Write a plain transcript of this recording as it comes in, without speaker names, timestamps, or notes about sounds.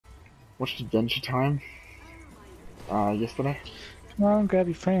Watched Adventure Time yesterday. Come on, grab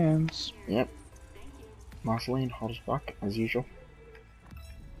your friends. Yep. Marceline, hot as fuck, as usual.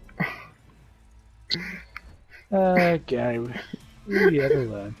 Okay, we ever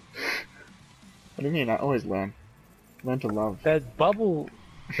learn. What do you mean? I always learn. Learn to love. That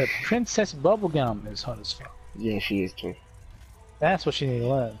princess bubblegum is hot as fuck. Yeah, she is too. That's what you need to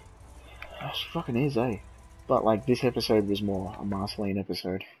learn. Oh, she fucking is, eh? But like, this episode was more a Marceline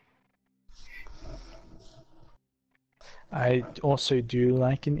episode. I also do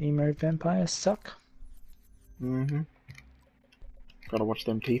like an emo vampire suck. Mm-hmm. Gotta watch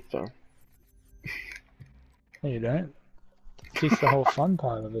them teeth though. No, you don't. It's the whole fun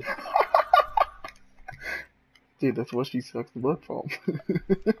part of it. Dude, that's what she sucks the blood from.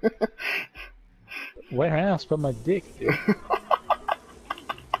 Where else but my dick, dude?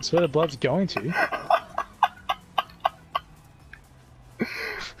 That's where the blood's going to.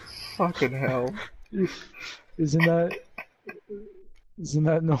 Fucking hell. Isn't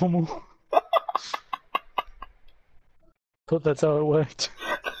that normal? Thought that's how it worked.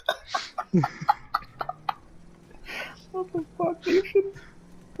 What the fuck, Ethan?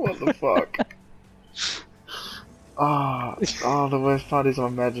 What the fuck? Oh, the worst part is I'm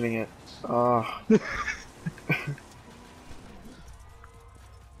imagining it. Oh.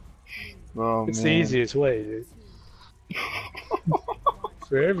 Oh, It's man. the easiest way, dude.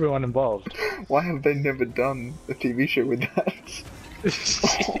 For everyone involved. Why have they never done a TV show with that?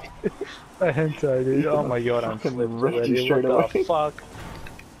 A hentai, dude. Oh my god, I'm fucking flipped wrecked you already. straight What the away. fuck?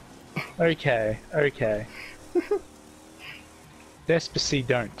 Okay, okay. Despacy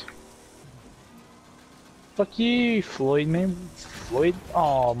don't. Fuck you, Floyd, man. Floyd?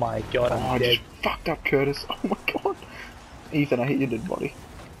 Oh my god, Oh, I'm I dead. just fucked up Curtis. Oh my god. Ethan, I hit your dead body.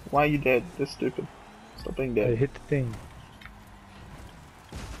 Why are you dead? That's stupid. Stop being I dead. hit the thing.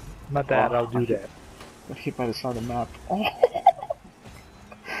 My bad, Oh, I'll do that. Got hit by the side of the map. Oh.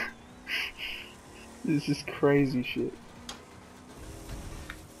 This is crazy shit.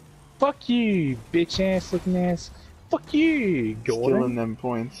 Fuck you, bitch ass looking ass. Fuck you, Stealing Gordon. them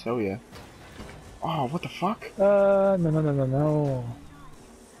points. Hell yeah. Oh, what the fuck? No. No.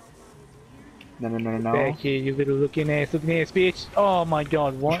 Back here, you little looking ass bitch. Oh my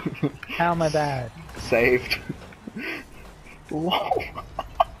god, what? How am I bad? Saved. Lol.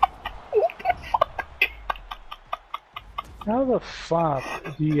 How the fuck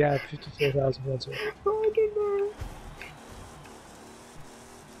do you have 54,000 words? I don't know.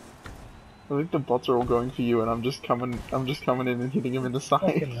 I think the bots are all going for you, and I'm just coming in and hitting him in the side.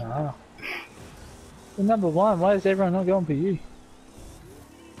 Fucking hell. Well, number one, why is everyone not going for you?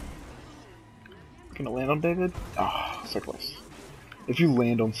 Gonna land on David? Oh, so close. If you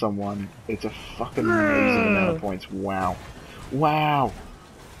land on someone, it's a fucking amazing amount of points. Wow. Wow.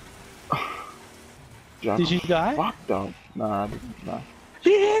 Did you die? Fucked up. Nah, I didn't. Nah.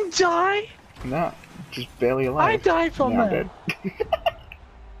 You didn't die? Nah, just barely alive. I died from Now that. dead.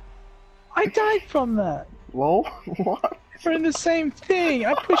 I died from that. Lol? What? We're in the same thing.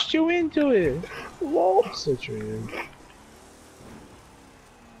 I pushed you into it. Lol? So true.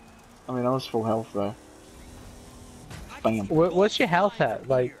 I mean, I was full health though. Bam. What's your health at?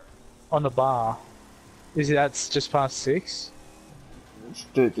 Like, on the bar? Is it that's just past 6?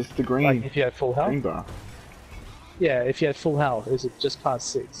 It's the green, Like, if you had full health? green bar. Yeah, if you had full health, is it just past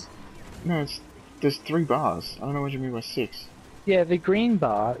 6? No, there's 3 bars. I don't know what you mean by 6. Yeah, the green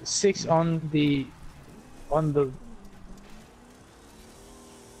bar, 6 on the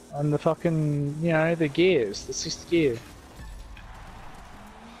fucking, you know, the gears, the 6th gear.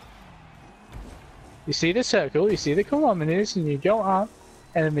 You see the circle, you see the kilometers, and you go up,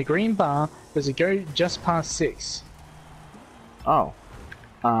 and then the green bar, does it go just past 6? Oh.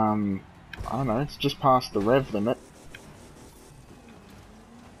 I don't know, it's just past the rev limit.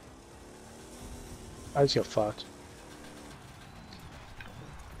 I just got fucked.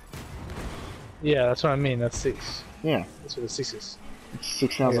 Yeah, that's what I mean, that's 6. Yeah, That's what the 6 is. it's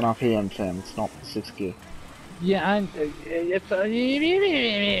 6,000 RPM, fam. It's not 6 gear. Yeah,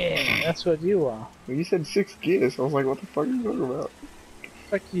 that's what you are. Well, you said 6 gears, I was like, what the fuck are you talking about?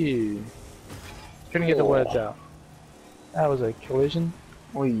 Fuck you. Couldn't get the words out. That was a collision.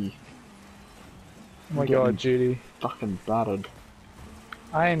 Oi. Oh my I'm god, getting Judy. fucking battered.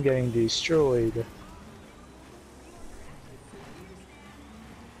 I am getting destroyed.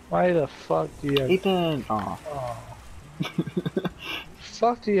 Why the fuck do you have... Ethan! Oh. Oh.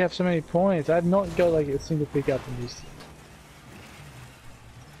 Fuck do you have so many points? I've not got like a single pickup in these.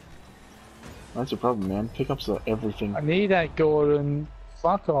 That's the problem, man. Pickups are everything. I need that, Gordon.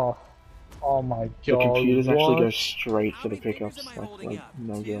 Fuck off. Oh my The god, computers what? actually go straight for the pickups, like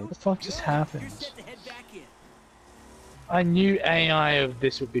no What joke. the fuck just happened? I knew AI of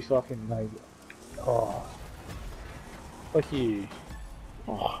this would be fucking like, oh, fuck you.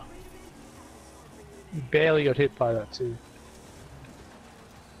 Oh, You barely got hit by that too.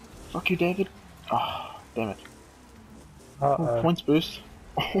 fuck you, David. Oh, damn it. Uh-oh. Oh, points boost.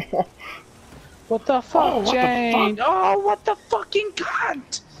 What the fuck, what the Jane? fuck? Oh, what the fucking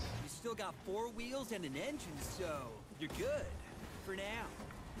cunt! You still got 4 wheels and an engine, so you're good for now.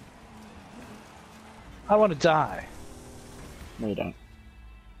 I want to die. No, you don't.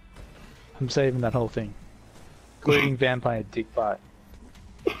 I'm saving that whole thing. Including vampire dick bite.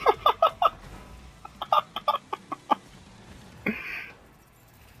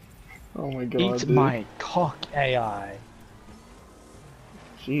 Oh my god, Eat dude. my cock, AI.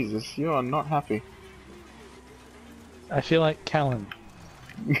 Jesus, you are not happy. I feel like Callan.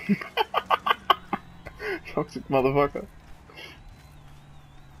 Toxic motherfucker.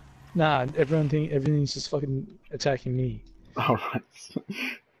 Nah, everything's just fucking attacking me. Alright.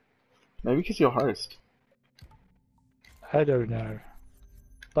 Maybe because you're host. I don't know.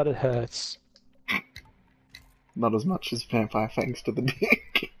 But it hurts. Not as much as vampire thanks to the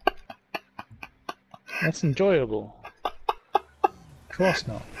dick. That's enjoyable. Of course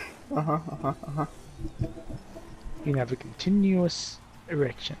not. You can have a continuous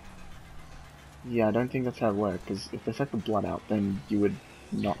erection. Yeah, I don't think that's how it works, because if they suck the blood out, then you would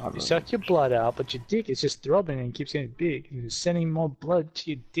not have You a... suck your blood out, but your dick is just throbbing and keeps getting big. You're sending more blood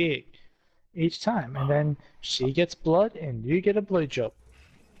to your dick each time, and then she gets blood and you get a blowjob.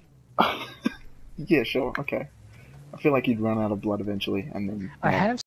 Yeah, sure, okay. I feel like you'd run out of blood eventually, and then... I have